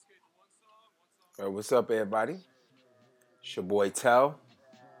What's up, everybody? It's your boy Tell.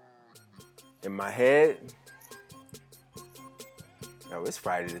 In my head, it's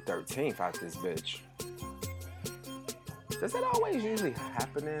Friday the 13th out this bitch. Does that always usually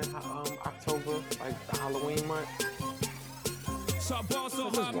happen in October, like the Halloween month? So I ball so I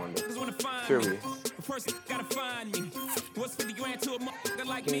just hard, wonder. niggas wanna find Curious. me. But first, gotta find me. What's 50 grand to a motherfucker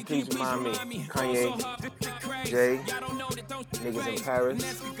like Can you me? Can you please please remind me? remind me? Ball so Kanye, hard, this shit crazy. Jay, Y'all don't know that, don't niggas in face. Paris.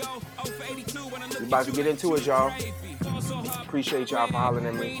 Nets could go 0 for 82 when I We look about at to you get like into you it, y'all. gravy. Ball so hard, Appreciate y'all for hollering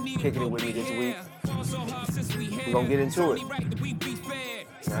at we me, ain't even kicking it supposed with to me be this week. here. Ball so hard since we We're gonna here. get It's into it. only right that we be fair.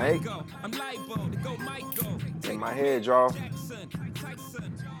 All right? Psycho, I'm libo to go Michael. In my head, y'all. Jackson,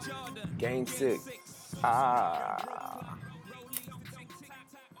 Tyson, Jordan, Game Game 6. 6. Ah.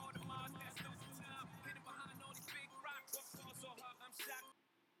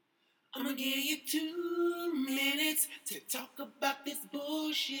 I'ma give you 2 minutes to talk about this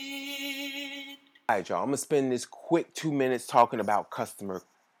bullshit. All right, y'all. I'm gonna spend this quick 2 minutes talking about customer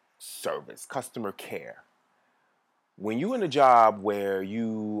service, customer care. When you're in a job where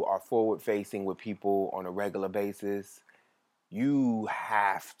you are forward facing with people on a regular basis, you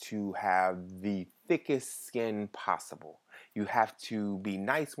have to have the thickest skin possible. You have to be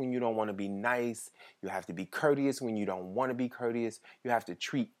nice when you don't want to be nice. You have to be courteous when you don't want to be courteous. You have to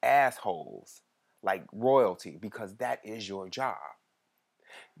treat assholes like royalty because that is your job.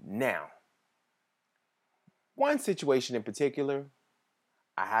 Now, one situation in particular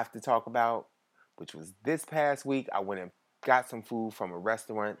I have to talk about, which was this past week. I went and got some food from a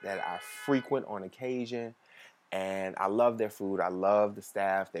restaurant that I frequent on occasion, and I love their food. I love the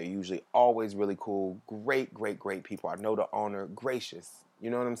staff. They're usually always really cool. Great, great, great people. I know the owner, gracious. You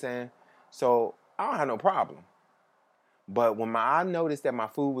know what I'm saying? So I don't have no problem. But when I noticed that my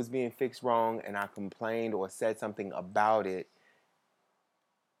food was being fixed wrong and I complained or said something about it,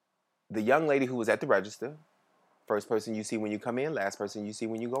 the young lady who was at the register, first person you see when you come in, last person you see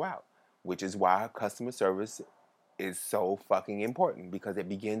when you go out, which is why customer service is so fucking important because it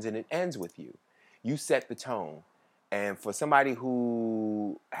begins and it ends with you. You set the tone. And for somebody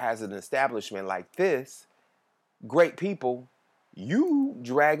who has an establishment like this, great people, you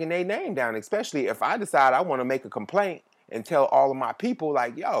dragging their name down, especially if I decide I want to make a complaint and tell all of my people,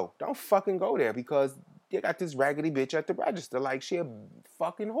 like, yo, don't fucking go there because they got this raggedy bitch at the register like she a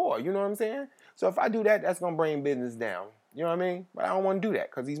fucking whore. You know what I'm saying? So if I do that, that's going to bring business down. You know what I mean? But I don't want to do that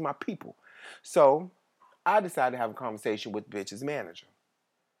because he's my people. So I decided to have a conversation with bitch's manager.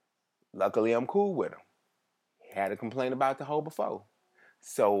 Luckily, I'm cool with him. Had a complaint about the hoe before.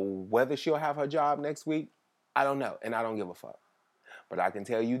 So whether she'll have her job next week, I don't know, and I don't give a fuck. But I can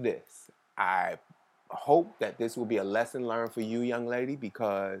tell you this. I hope that this will be a lesson learned for you, young lady,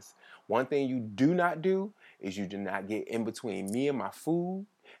 because one thing you do not do is you do not get in between me and my food,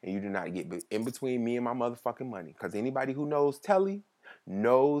 and you do not get in between me and my motherfucking money. Because anybody who knows Telly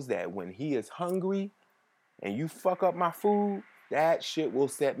knows that when he is hungry and you fuck up my food, that shit will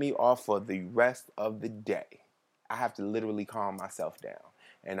set me off for the rest of the day. I have to literally calm myself down.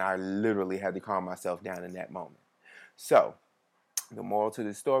 And I literally had to calm myself down in that moment. So, the moral to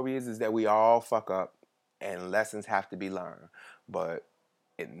the story is that we all fuck up and lessons have to be learned. But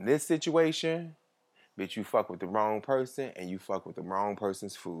in this situation, bitch, you fuck with the wrong person and you fuck with the wrong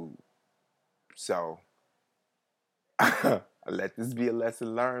person's food. So, let this be a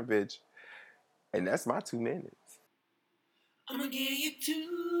lesson learned, bitch. And that's my 2 minutes. I'ma give you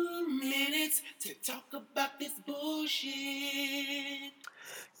 2 minutes to talk about this bullshit.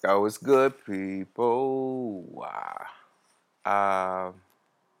 Yo, it's good, people.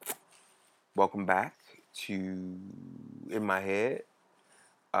 Welcome back to In My Head.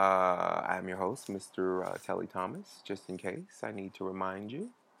 I'm your host, Mr. Telly Thomas. Just in case, I need to remind you.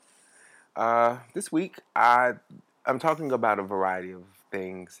 This week, I'm talking about a variety of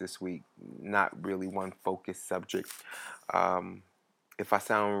things this week, not really one focused subject. Um, if I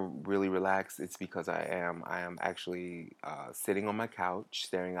sound really relaxed, it's because I am. I am actually sitting on my couch,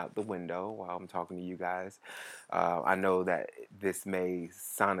 staring out the window while I'm talking to you guys. I know that this may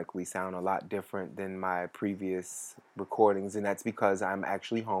sonically sound a lot different than my previous recordings, and that's because I'm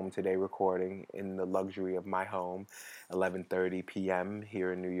actually home today recording in the luxury of my home, 11:30 p.m.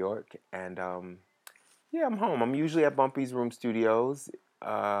 here in New York, and yeah, I'm home. I'm usually at Bumpy's Room Studios,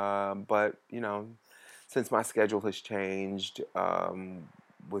 but since my schedule has changed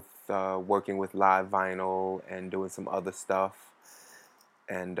with working with live vinyl and doing some other stuff,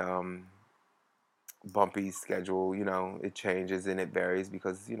 and Bumpy's schedule, it changes and it varies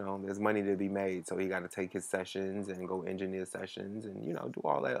because there's money to be made. So he got to take his sessions and go engineer sessions and do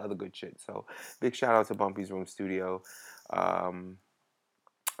all that other good shit. So big shout out to Bumpy's Room Studio.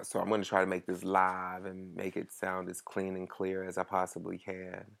 So I'm going to try to make this live and make it sound as clean and clear as I possibly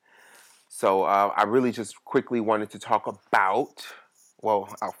can. So I really just quickly wanted to talk about,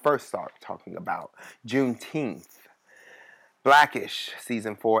 well, I'll first start talking about Juneteenth. Blackish,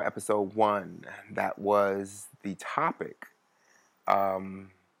 season 4, episode 1. That was the topic. I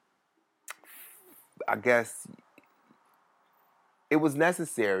guess it was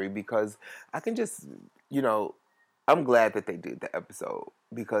necessary because I can just, you know, I'm glad that they did the episode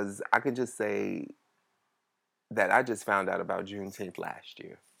because I can just say that I just found out about Juneteenth last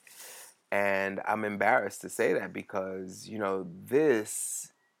year. And I'm embarrassed to say that because,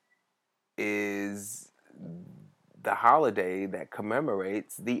 this is the holiday that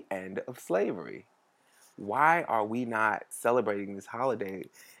commemorates the end of slavery. Why are we not celebrating this holiday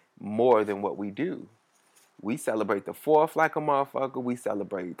more than what we do? We celebrate the 4th like a motherfucker. We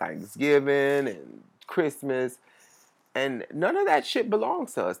celebrate Thanksgiving and Christmas. And none of that shit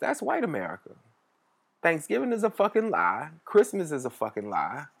belongs to us. That's white America. Thanksgiving is a fucking lie. Christmas is a fucking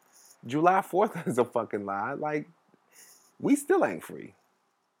lie. July 4th is a fucking lie. Like, we still ain't free.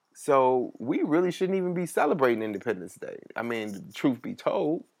 So we really shouldn't even be celebrating Independence Day. I mean, truth be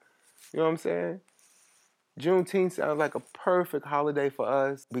told, you know what I'm saying? Juneteenth sounds like a perfect holiday for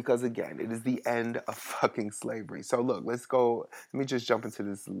us because, again, it is the end of fucking slavery. So look, let's go. Let me just jump into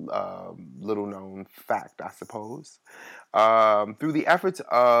this little known fact, I suppose. Through the efforts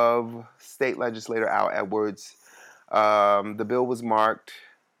of state legislator Al Edwards, the bill was marked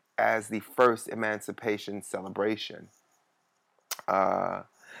as the first emancipation celebration.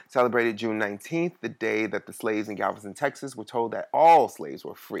 Celebrated June 19th, the day that the slaves in Galveston, Texas were told that all slaves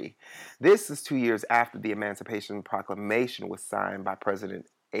were free. This is 2 years after the Emancipation Proclamation was signed by President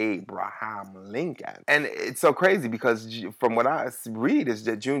Abraham Lincoln. And it's so crazy because from what I read is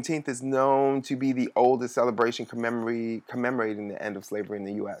that Juneteenth is known to be the oldest celebration commemorating the end of slavery in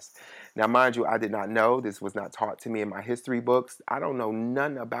the U.S. Now, mind you, I did not know. This was not taught to me in my history books. I don't know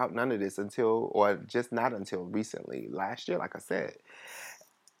none of this until, or just not until recently, last year, like I said.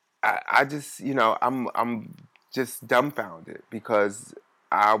 I just, I'm just dumbfounded because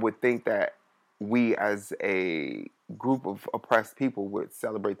I would think that we as a group of oppressed people would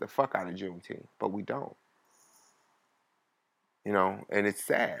celebrate the fuck out of Juneteenth, but we don't. And it's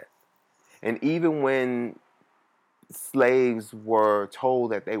sad. And even when slaves were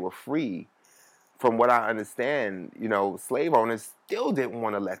told that they were free, from what I understand, slave owners still didn't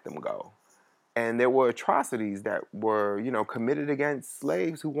want to let them go. And there were atrocities that were, committed against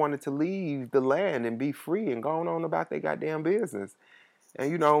slaves who wanted to leave the land and be free and going on about their goddamn business.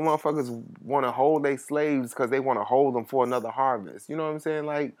 And, motherfuckers want to hold their slaves because they want to hold them for another harvest. You know what I'm saying?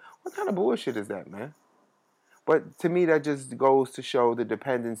 Like, what kind of bullshit is that, man? But to me, that just goes to show the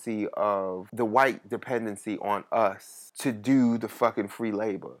dependency of the white dependency on us to do the fucking free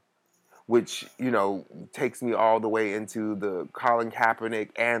labor. Which, takes me all the way into the Colin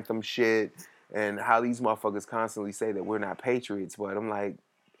Kaepernick anthem shit and how these motherfuckers constantly say that we're not patriots. But I'm like,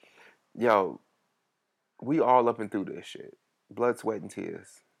 yo, we all up and through this shit. Blood, sweat, and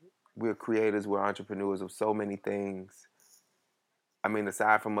tears. We're creators, we're entrepreneurs of so many things. I mean,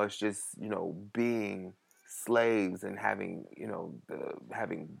 aside from us just, being slaves and having,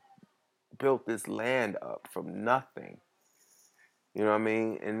 having built this land up from nothing. You know what I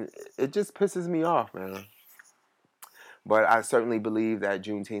mean? And it just pisses me off, man. But I certainly believe that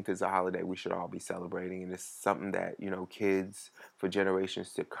Juneteenth is a holiday we should all be celebrating, and it's something that, kids for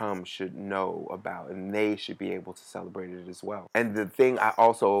generations to come should know about, and they should be able to celebrate it as well. And the thing I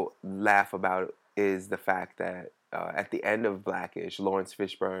also laugh about is the fact that at the end of Blackish, Lawrence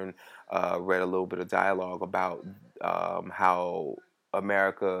Fishburne read a little bit of dialogue about how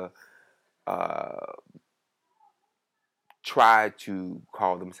America tried to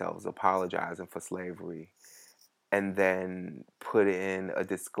call themselves apologizing for slavery, and then put in a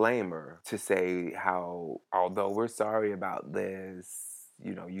disclaimer to say how, although we're sorry about this,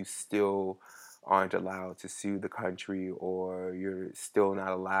 you still aren't allowed to sue the country, or you're still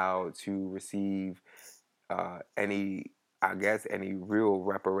not allowed to receive any real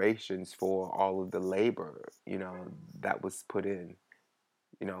reparations for all of the labor, that was put in,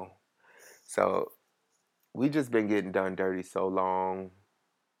 So we just been getting done dirty so long.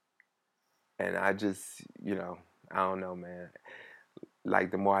 And I just, I don't know, man.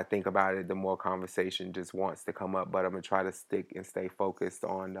 Like, the more I think about it, the more conversation just wants to come up. But I'm going to try to stick and stay focused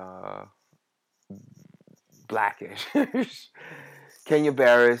on Blackish. Kenya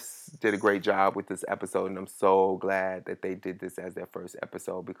Barris did a great job with this episode. And I'm so glad that they did this as their first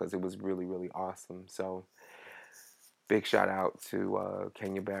episode because it was really, really awesome. So Big shout out to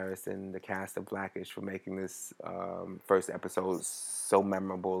Kenya Barris and the cast of Blackish for making this first episode so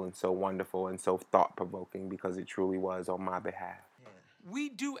memorable and so wonderful and so thought provoking because it truly was on my behalf. We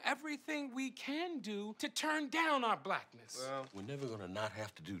do everything we can do to turn down our blackness. Well, we're never gonna not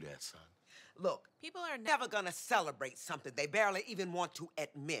have to do that, son. Look, people are never gonna celebrate something they barely even want to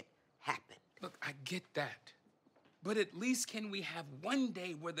admit happened. Look, I get that. But at least can we have one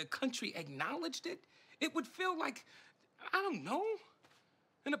day where the country acknowledged it? It would feel like, I don't know,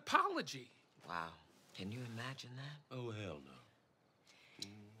 an apology. Wow. Can you imagine that? Oh, hell no.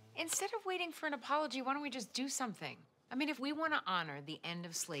 Instead of waiting for an apology, why don't we just do something? I mean, if we want to honor the end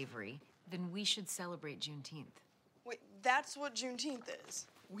of slavery, then we should celebrate Juneteenth. Wait, that's what Juneteenth is.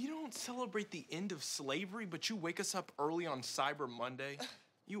 We don't celebrate the end of slavery, but you wake us up early on Cyber Monday.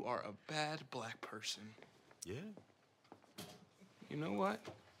 You are a bad black person. Yeah. You know what?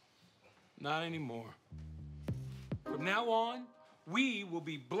 Not anymore. From now on, we will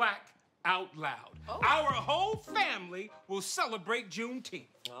be black out loud. Our whole family will celebrate Juneteenth.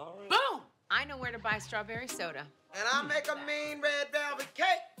 Boom! I know where to buy strawberry soda. And I'll make a mean red velvet cake.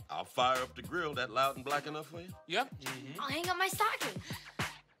 I'll fire up the grill. That loud and black enough for you? Yep. I'll hang up my stocking.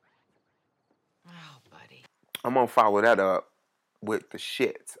 Oh, buddy. I'm gonna follow that up with the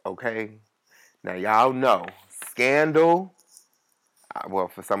shits, okay? Now y'all know Scandal. Well,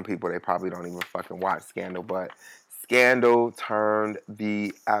 for some people, they probably don't even fucking watch Scandal, but Scandal turned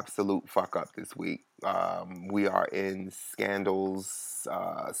the absolute fuck up this week. We are in Scandal's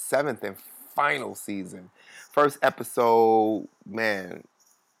 7th and final season. First episode, man,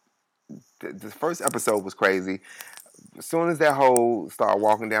 the first episode was crazy. As soon as that hoe started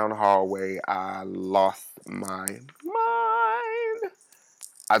walking down the hallway, I lost my mind.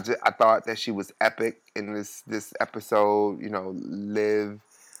 I thought that she was epic in this episode. You know, Liv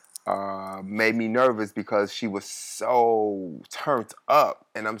made me nervous because she was so turned up,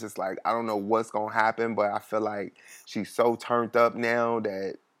 and I'm just like, I don't know what's gonna happen, but I feel like she's so turned up now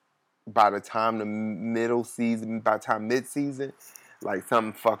that by the time mid-season, like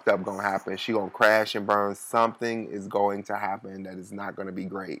something fucked up gonna happen. She gonna crash and burn. Something is going to happen that is not gonna be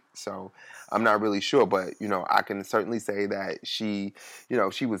great. So I'm not really sure, but you know, I can certainly say that she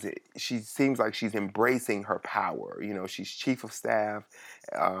seems like she's embracing her power. You know, she's chief of staff,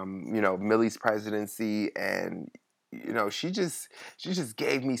 you know, Millie's presidency, and you know, she just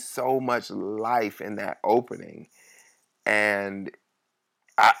gave me so much life in that opening. And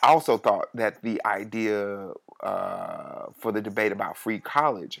I also thought that the idea for the debate about free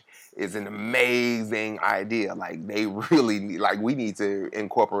college is an amazing idea. Like, they really need, like, we need to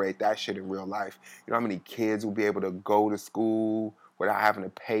incorporate that shit in real life. You know how many kids will be able to go to school without having to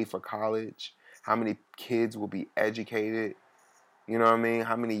pay for college? How many kids will be educated? You know what I mean?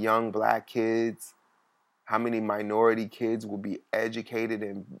 How many young black kids, how many minority kids will be educated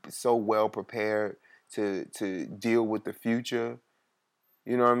and so well prepared to deal with the future?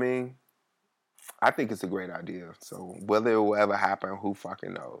 You know what I mean? I think it's a great idea. So whether it will ever happen, who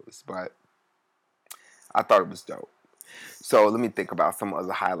fucking knows? But I thought it was dope. So let me think about some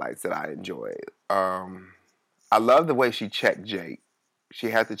other highlights that I enjoyed. I love the way she checked Jake.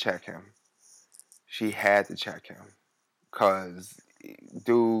 She had to check him. Because,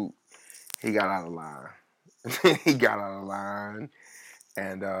 dude, he got out of line.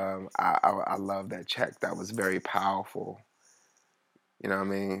 And I love that check. That was very powerful. You know what I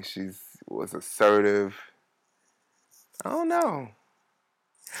mean? She was assertive. I don't know.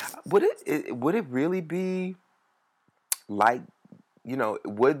 Would it really be like, you know,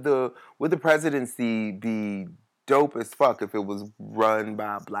 would the presidency be dope as fuck if it was run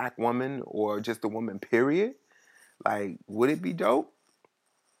by a black woman or just a woman, period? Like, would it be dope?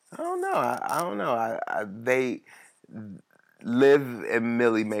 I don't know. I don't know. They Liv and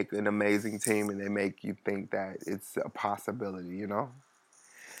Millie make an amazing team, and they make you think that it's a possibility, you know?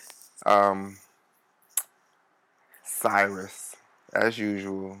 Cyrus, as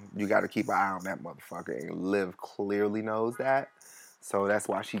usual, you got to keep an eye on that motherfucker, and Liv clearly knows that, so that's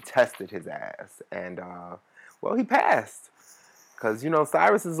why she tested his ass, and well, he passed, because, you know,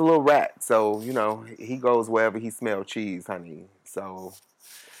 Cyrus is a little rat, so, you know, he goes wherever he smells cheese, honey, so,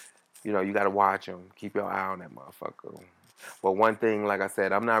 you know, you got to watch him, keep your eye on that motherfucker. But one thing, like I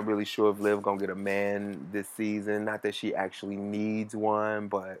said, I'm not really sure if Liv gonna get a man this season, not that she actually needs one,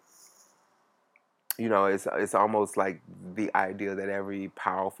 but you know, it's almost like the idea that every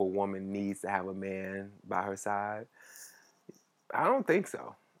powerful woman needs to have a man by her side. I don't think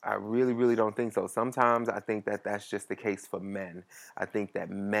so. I really, really don't think so. Sometimes I think that that's just the case for men. I think that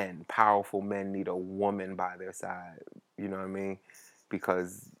powerful men need a woman by their side. You know what I mean?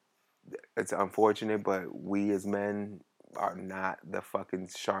 Because it's unfortunate, but we as men are not the fucking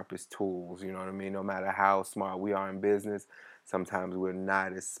sharpest tools. You know what I mean? No matter how smart we are in business, sometimes we're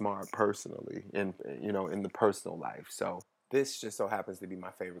not as smart personally in the personal life. So this just so happens to be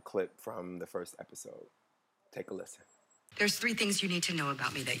my favorite clip from the first episode. Take a listen. There's 3 things you need to know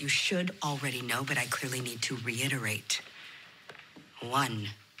about me that you should already know, but I clearly need to reiterate. 1,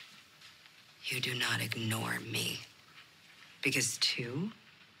 you do not ignore me. Because 2,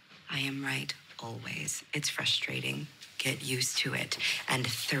 I am right always. It's frustrating. Get used to it. And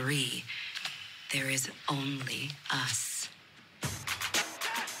 3, there is only us.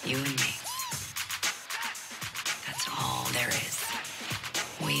 You and me. That's all there is.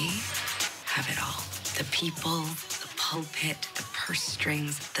 We have it all. The people, the pulpit, the purse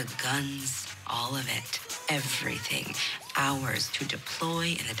strings, the guns, all of it. Everything. Ours to deploy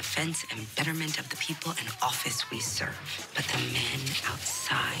in the defense and betterment of the people and office we serve. But the men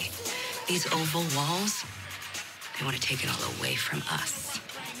outside, these oval walls, they want to take it all away from us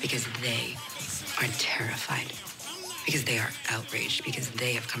because they are terrified, because they are outraged, because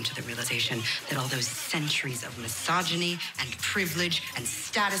they have come to the realization that all those centuries of misogyny and privilege and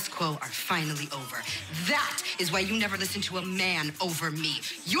status quo are finally over. That is why you never listen to a man over me.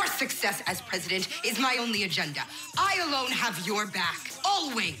 Your success as president is my only agenda. I alone have your back,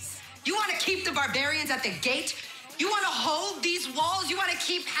 always. You want to keep the barbarians at the gate? You want to hold these walls? You want to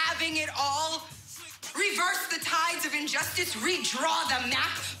keep having it all? Reverse the tides of injustice, redraw the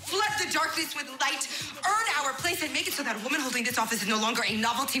map, flood the darkness with light, earn our place, and make it so that a woman holding this office is no longer a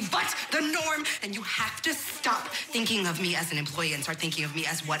novelty, but the norm. Then you have to stop thinking of me as an employee and start thinking of me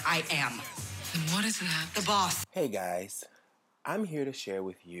as what I am. And what is that? The boss. Hey guys, I'm here to share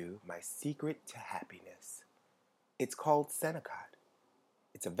with you my secret to happiness. It's called Senecot.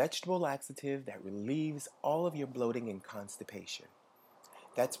 It's a vegetable laxative that relieves all of your bloating and constipation.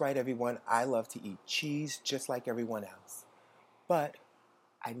 That's right, everyone. I love to eat cheese just like everyone else. But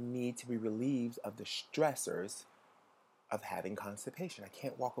I need to be relieved of the stressors of having constipation. I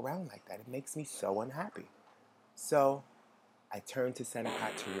can't walk around like that. It makes me so unhappy. So I turn to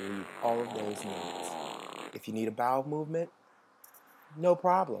Senecot to relieve all of those needs. If you need a bowel movement, no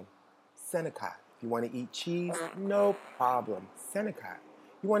problem. Senecot. If you want to eat cheese, no problem. Senecot.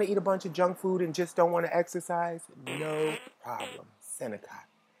 You want to eat a bunch of junk food and just don't want to exercise? No problem. Senecot.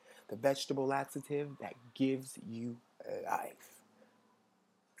 The vegetable laxative that gives you life.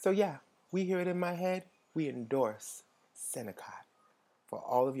 So yeah, we hear it in my head. We endorse Senecot for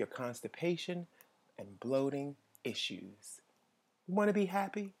all of your constipation and bloating issues. You want to be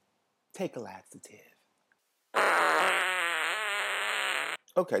happy? Take a laxative.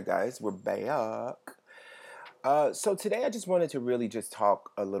 Okay, guys, we're back. So today I just wanted to really just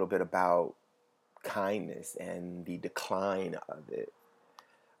talk a little bit about kindness and the decline of it.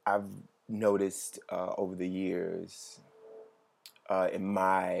 I've noticed over the years in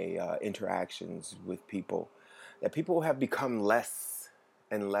my interactions with people that people have become less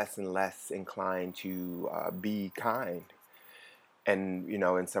and less and less inclined to be kind. And, you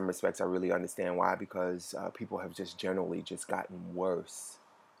know, in some respects, I really understand why, because people have just generally just gotten worse.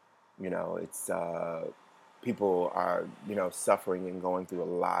 You know, it's people are, you know, suffering and going through a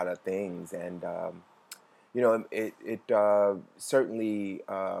lot of things. And, you know, it certainly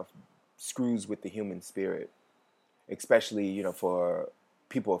screws with the human spirit, especially, you know, for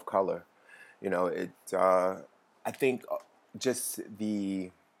people of color. You know, I think just the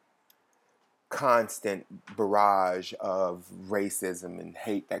constant barrage of racism and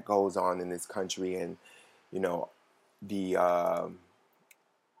hate that goes on in this country, and, you know, the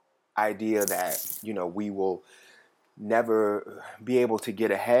idea that, you know, we will never be able to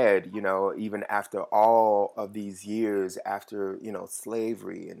get ahead, you know, even after all of these years, after, you know,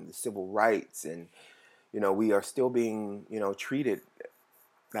 slavery and the civil rights, and, you know, we are still being, you know, treated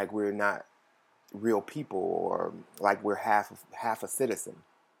like we're not real people, or like we're half a citizen.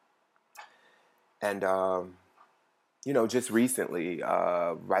 And you know, just recently,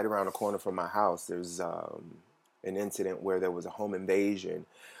 right around the corner from my house, there's an incident where there was a home invasion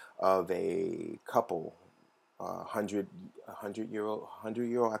of a couple,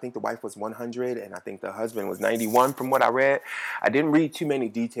 100-year-old. I think the wife was 100, and I think the husband was 91 from what I read. I didn't read too many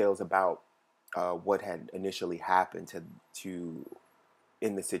details about what had initially happened to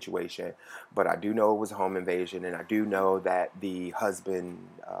in the situation, but I do know it was a home invasion, and I do know that the husband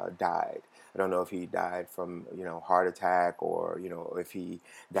died. I don't know if he died from, you know, heart attack, or, you know, if he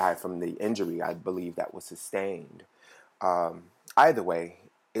died from the injury, I believe, that was sustained. Either way,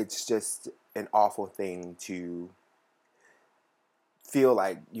 it's just an awful thing to feel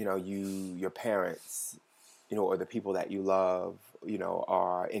like, you know, your parents, or the people that you love,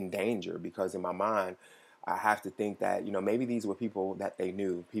 are in danger. Because in my mind, I have to think that, maybe these were people that they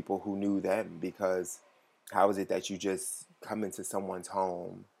knew, people who knew them. Because how is it that you just come into someone's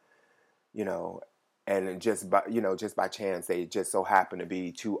home, and just by chance, they just so happen to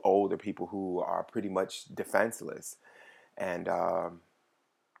be two older people who are pretty much defenseless. And,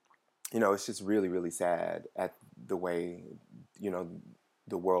 it's just really, really sad at the way,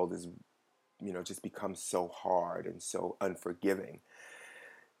 the world is, just becomes so hard and so unforgiving.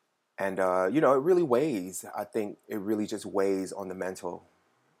 And, it really weighs. I think it really just weighs on the mental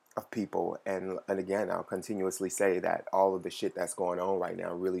of people. And again, I'll continuously say that all of the shit that's going on right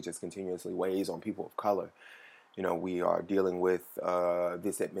now really just continuously weighs on people of color. We are dealing with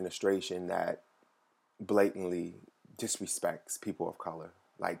this administration that blatantly disrespects people of color.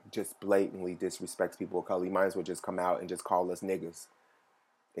 Like, just blatantly disrespects people of color. You might as well just come out and just call us niggas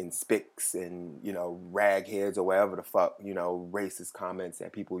and spics and, ragheads or whatever the fuck, racist comments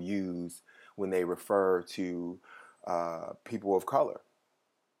that people use when they refer to people of color.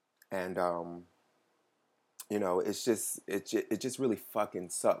 And, it just really fucking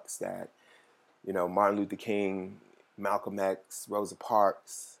sucks that, Martin Luther King, Malcolm X, Rosa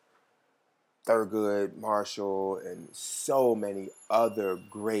Parks, Thurgood Marshall, and so many other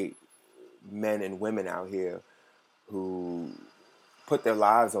great men and women out here who put their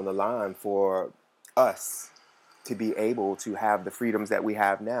lives on the line for us to be able to have the freedoms that we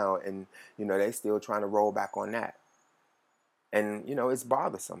have now. And, they still trying to roll back on that. And, it's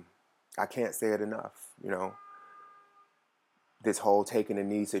bothersome. I can't say it enough, This whole taking a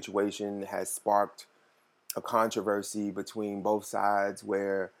knee situation has sparked a controversy between both sides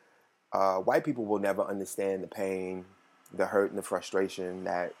where white people will never understand the pain, the hurt, and the frustration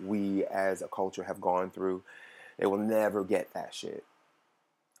that we as a culture have gone through. They will never get that shit.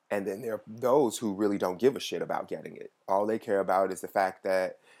 And then there are those who really don't give a shit about getting it. All they care about is the fact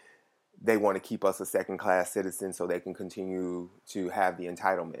that they want to keep us a second-class citizen so they can continue to have the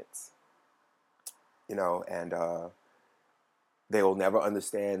entitlements. And they will never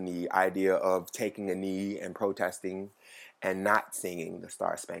understand the idea of taking a knee and protesting and not singing the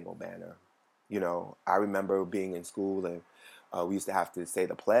Star Spangled Banner. I remember being in school and we used to have to say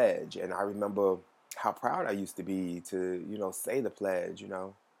the pledge. And I remember how proud I used to be to, say the pledge,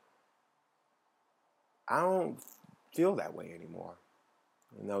 I don't feel that way anymore.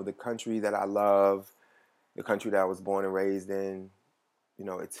 The country that I love, the country that I was born and raised in,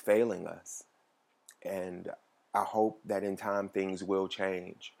 it's failing us. And I hope that in time things will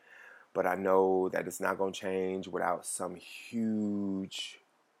change. But I know that it's not going to change without some huge,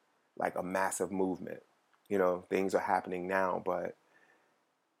 like a massive movement. Things are happening now, but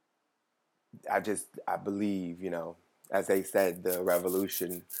I believe, as they said, the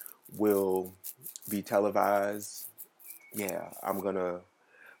revolution will be televised. Yeah, I'm going to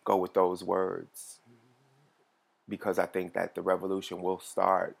go with those words because I think that the revolution will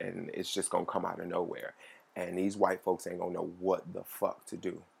start and it's just going to come out of nowhere. And these white folks ain't going to know what the fuck to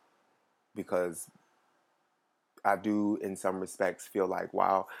do. Because I do, in some respects, feel like,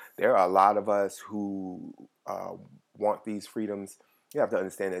 wow, there are a lot of us who want these freedoms. You have to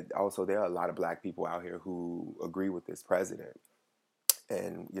understand that also there are a lot of black people out here who agree with this president.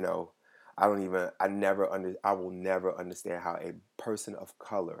 And, I will never understand how a person of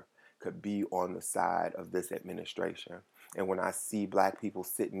color could be on the side of this administration. And when I see black people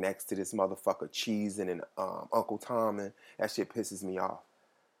sitting next to this motherfucker cheesing and Uncle Tom, and that shit pisses me off.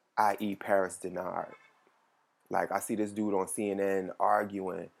 I.e. Paris Denard. Like, I see this dude on CNN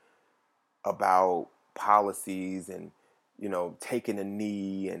arguing about policies and, taking a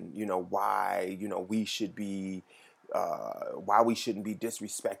knee and, why, we should be, why we shouldn't be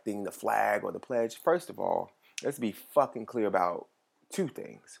disrespecting the flag or the pledge. First of all, let's be fucking clear about two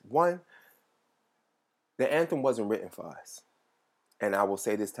things. One, the anthem wasn't written for us. And I will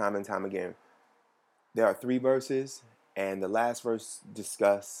say this time and time again. There are 3 verses, and the last verse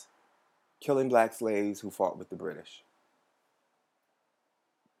discuss killing black slaves who fought with the British.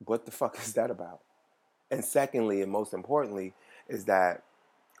 What the fuck is that about? And secondly, and most importantly, is that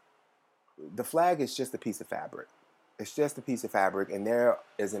the flag is just a piece of fabric. It's just a piece of fabric, and there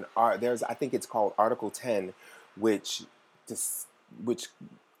is I think it's called Article 10, which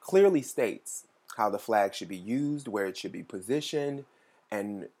clearly states how the flag should be used, where it should be positioned,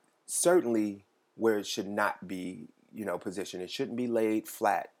 and certainly where it should not be, positioned. It shouldn't be laid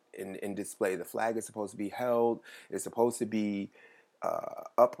flat in display. The flag is supposed to be held. It's supposed to be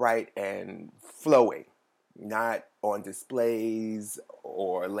upright and flowing, not on displays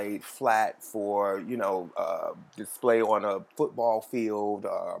or laid flat for, display on a football field,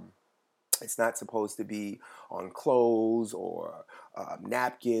 It's not supposed to be on clothes or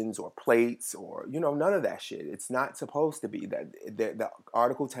napkins or plates or, none of that shit. It's not supposed to be that. The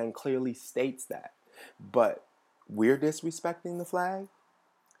Article 10 clearly states that. But we're disrespecting the flag.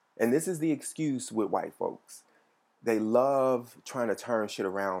 And this is the excuse with white folks. They love trying to turn shit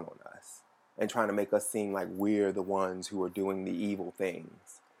around on us and trying to make us seem like we're the ones who are doing the evil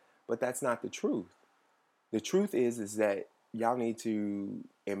things. But that's not the truth. The truth is that y'all need to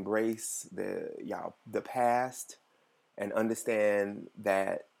embrace the past and understand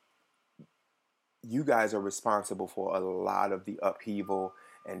that you guys are responsible for a lot of the upheaval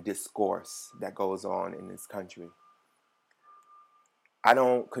and discourse that goes on in this country. I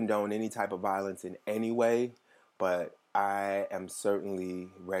don't condone any type of violence in any way, but I am certainly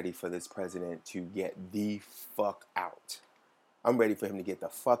ready for this president to get the fuck out. I'm ready for him to get the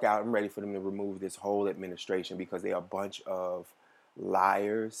fuck out. I'm ready for them to remove this whole administration because they are a bunch of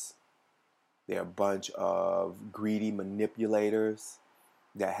liars. They're a bunch of greedy manipulators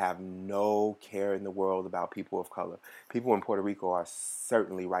that have no care in the world about people of color. People in Puerto Rico are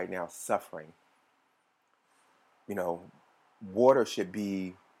certainly right now suffering. Water should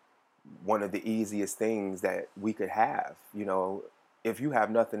be one of the easiest things that we could have. If you have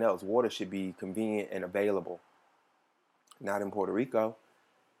nothing else, water should be convenient and available. Not in Puerto Rico,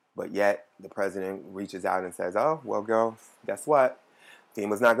 but yet the president reaches out and says, oh, well, girl, guess what?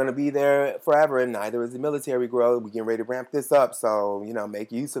 FEMA's not going to be there forever, and neither is the military, girl. We're getting ready to ramp this up, so,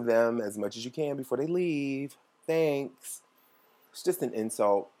 make use of them as much as you can before they leave. Thanks. It's just an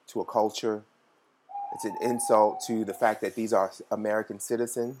insult to a culture. It's an insult to the fact that these are American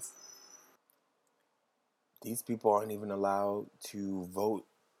citizens. These people aren't even allowed to vote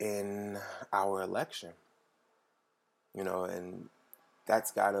in our election. And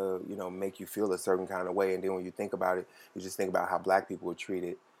that's got to, make you feel a certain kind of way. And then when you think about it, you just think about how black people were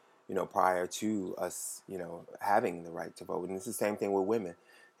treated, prior to us, having the right to vote. And it's the same thing with women.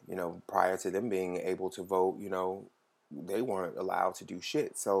 Prior to them being able to vote, they weren't allowed to do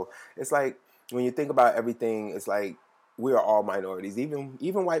shit. So it's like, when you think about everything, it's like we are all minorities,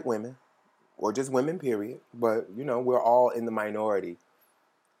 even white women, or just women, period. But, we're all in the minority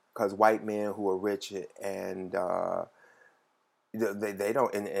because white men who are rich and they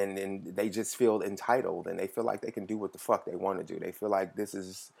don't, and they just feel entitled, and they feel like they can do what the fuck they want to do. They feel like this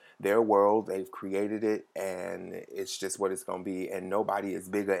is their world, they've created it, and it's just what it's going to be, and nobody is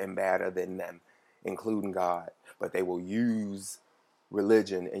bigger and badder than them, including God. But they will use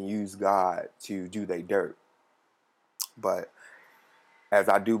religion and use God to do their dirt. But as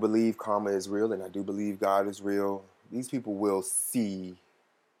I do believe karma is real, and I do believe God is real, these people will see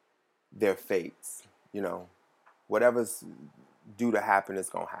their fates. Whatever's due to happen is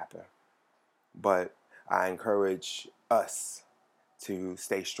going to happen. But I encourage us to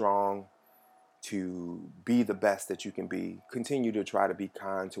stay strong, to be the best that you can be. Continue to try to be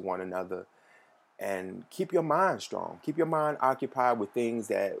kind to one another. And keep your mind strong. Keep your mind occupied with things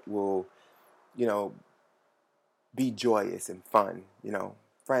that will, be joyous and fun.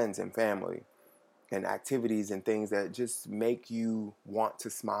 Friends and family and activities and things that just make you want to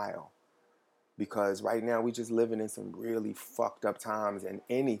smile. Because right now we just living in some really fucked up times, and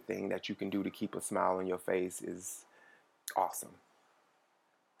anything that you can do to keep a smile on your face is awesome.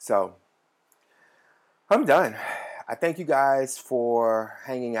 So, I'm done. I thank you guys for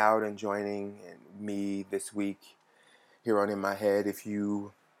hanging out and joining me this week here on In My Head. If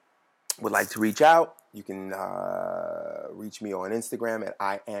you would like to reach out, you can reach me on Instagram at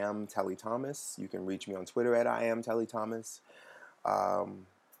I am Telly Thomas. You can reach me on Twitter at I am Telly Thomas.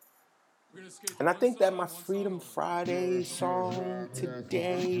 And I think that my Freedom Friday song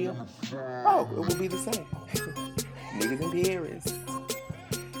today, it will be the same. Niggas and Paris.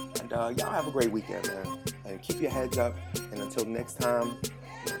 And y'all have a great weekend, man. And keep your heads up. And until next time,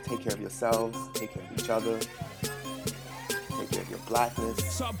 take care of yourselves, take care of each other, take care of your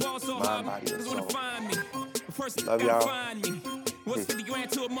blackness, mind, body, and soul. Love y'all. What's 50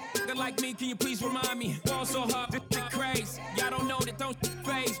 grand to a motherfucker like me? Can you please remind me? Ball so hard, this shit crazy. Y'all don't know that don't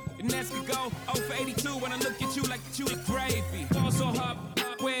phase. The Nets could go 0 for 82 when I look at you like you is gravy. Ball so hard,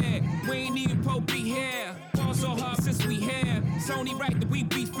 where we ain't even Pope be here. Ball so hard since we here. It's only right that we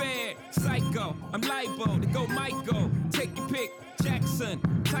be fair. Psycho, I'm liable to go Michael. Take your pick. Jackson,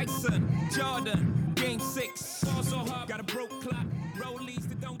 Tyson, Jordan, Game 6. Ball so hard, got a broke